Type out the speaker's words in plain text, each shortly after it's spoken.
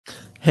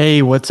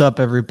Hey, what's up,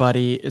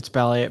 everybody? It's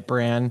Ballet at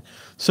Brand.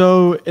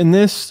 So, in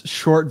this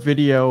short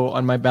video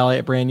on my Ballet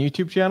at Brand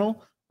YouTube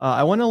channel,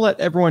 I want to let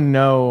everyone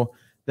know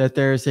that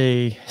there's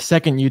a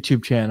second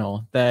YouTube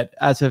channel that,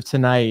 as of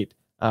tonight,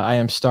 I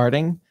am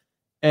starting.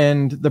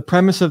 And the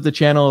premise of the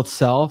channel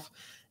itself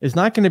is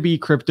not going to be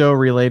crypto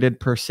related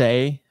per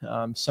se.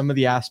 Some of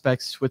the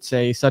aspects would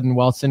say sudden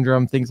wealth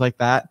syndrome, things like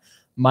that,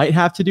 might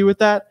have to do with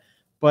that,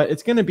 but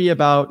it's going to be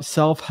about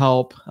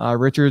self-help.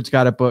 Richard's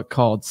got a book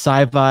called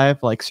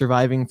Scivive, like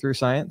surviving through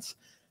science.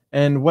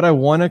 And what I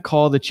want to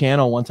call the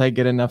channel once I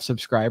get enough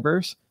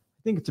subscribers,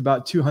 I think it's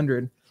about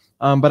 200,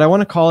 but I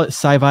want to call it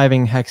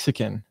Sciviving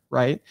Hexican,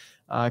 right?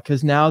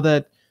 Because now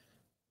that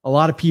a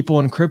lot of people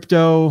in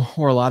crypto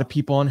or a lot of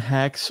people in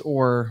Hex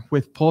or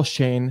with Pulse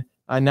Chain,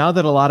 now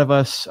that a lot of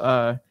us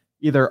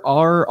either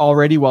are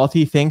already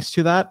wealthy thanks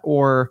to that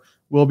or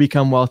will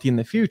become wealthy in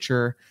the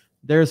future,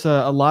 there's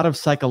a lot of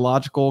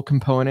psychological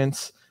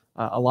components,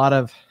 a lot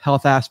of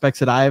health aspects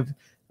that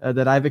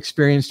I've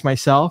experienced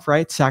myself,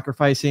 right?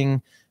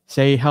 Sacrificing,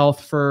 say,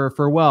 health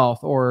for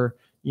wealth, or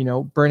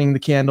burning the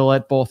candle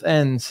at both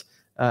ends,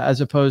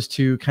 as opposed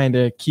to kind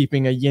of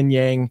keeping a yin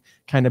yang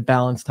kind of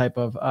balance type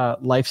of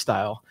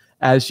lifestyle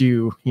as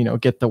you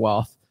get the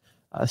wealth.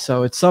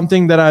 So it's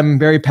something that I'm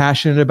very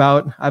passionate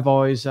about. I've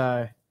always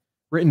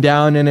written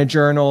down in a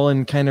journal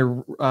and kind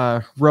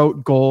of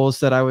wrote goals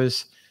that I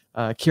was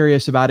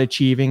curious about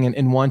achieving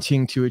and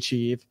wanting to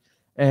achieve.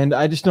 And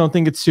I just don't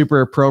think it's super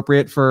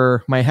appropriate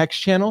for my Hex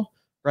channel,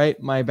 right?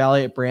 My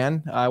Ballet at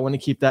Brand. I want to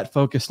keep that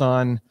focused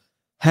on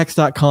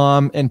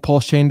hex.com and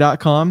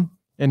pulsechain.com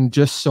and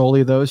just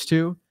solely those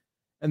two.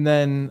 And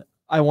then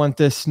I want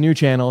this new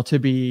channel to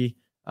be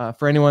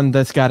for anyone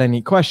that's got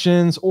any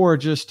questions or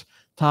just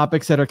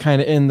topics that are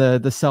kind of in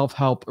the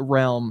self-help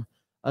realm.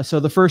 So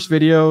the first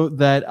video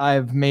that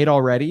I've made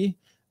already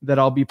that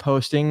I'll be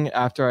posting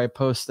after I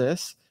post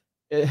this,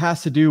 it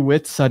has to do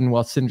with sudden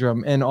wealth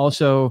syndrome and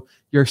also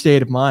your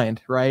state of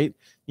mind, right?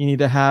 You need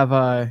to have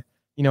an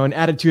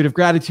attitude of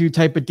gratitude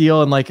type of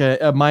deal and like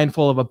a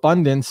mindful of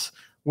abundance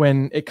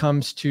when it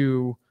comes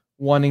to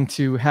wanting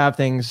to have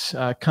things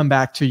come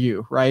back to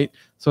you, right?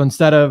 So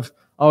instead of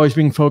always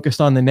being focused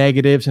on the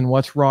negatives and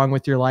what's wrong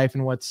with your life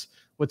and what's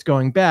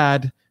going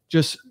bad,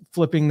 just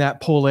flipping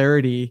that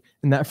polarity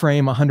and that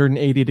frame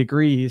 180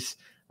 degrees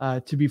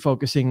to be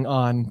focusing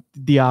on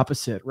the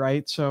opposite,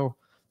 right? So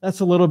that's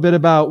a little bit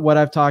about what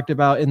I've talked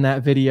about in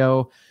that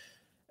video.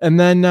 And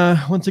then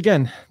once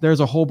again, there's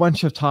a whole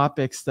bunch of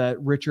topics that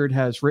Richard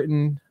has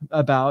written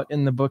about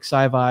in the book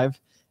Scivive.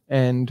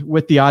 And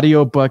with the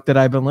audio book that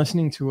I've been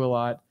listening to a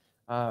lot,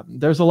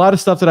 there's a lot of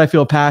stuff that I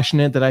feel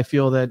passionate, that I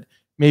feel that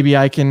maybe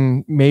I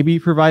can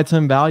provide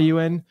some value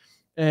in.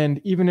 And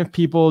even if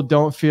people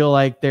don't feel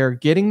like they're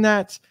getting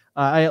that,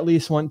 I at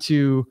least want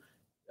to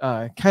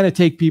kind of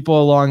take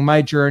people along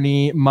my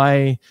journey,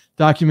 my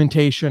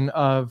documentation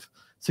of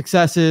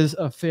successes,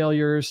 of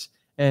failures.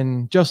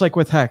 And just like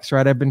with Hex,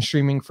 right? I've been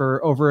streaming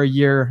for over a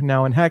year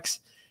now in Hex,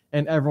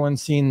 and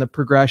everyone's seen the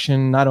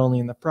progression, not only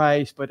in the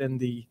price, but in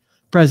the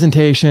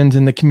presentations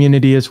and the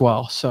community as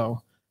well.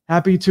 So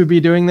happy to be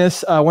doing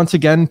this. Once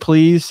again,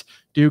 please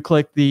do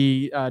click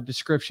the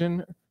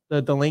description,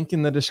 the link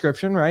in the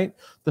description, right?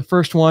 The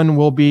first one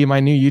will be my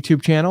new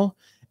YouTube channel.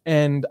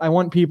 And I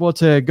want people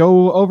to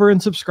go over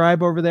and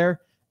subscribe over there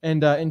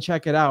and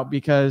check it out,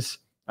 because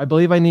I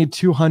believe I need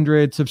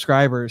 200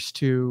 subscribers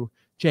to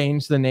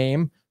change the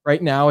name.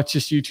 Right now, it's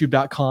just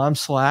youtube.com/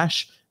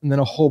 and then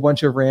a whole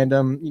bunch of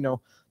random,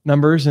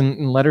 numbers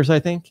and letters, I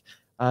think.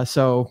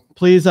 So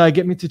please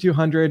get me to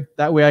 200.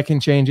 That way I can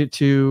change it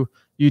to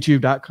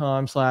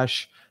youtube.com/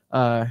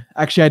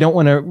 actually, I don't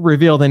want to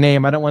reveal the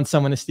name. I don't want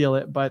someone to steal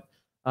it, but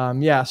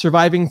yeah,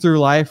 surviving through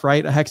life,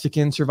 right? A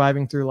Hexican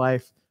surviving through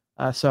life.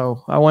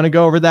 So I want to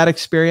go over that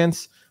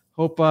experience.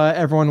 Hope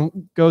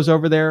everyone goes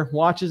over there,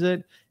 watches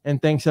it, and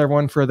thanks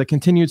everyone for the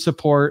continued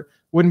support.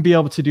 Wouldn't be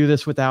able to do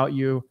this without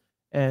you.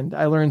 And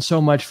I learned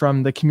so much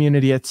from the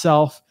community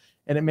itself,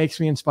 and it makes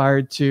me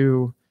inspired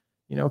to,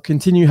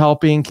 continue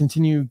helping,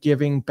 continue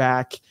giving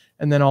back,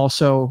 and then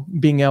also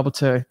being able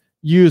to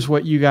use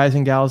what you guys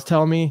and gals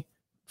tell me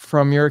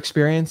from your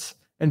experience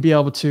and be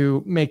able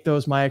to make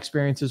those my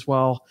experience as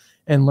well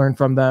and learn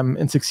from them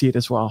and succeed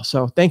as well.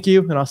 So thank you,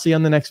 and I'll see you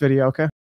on the next video, okay?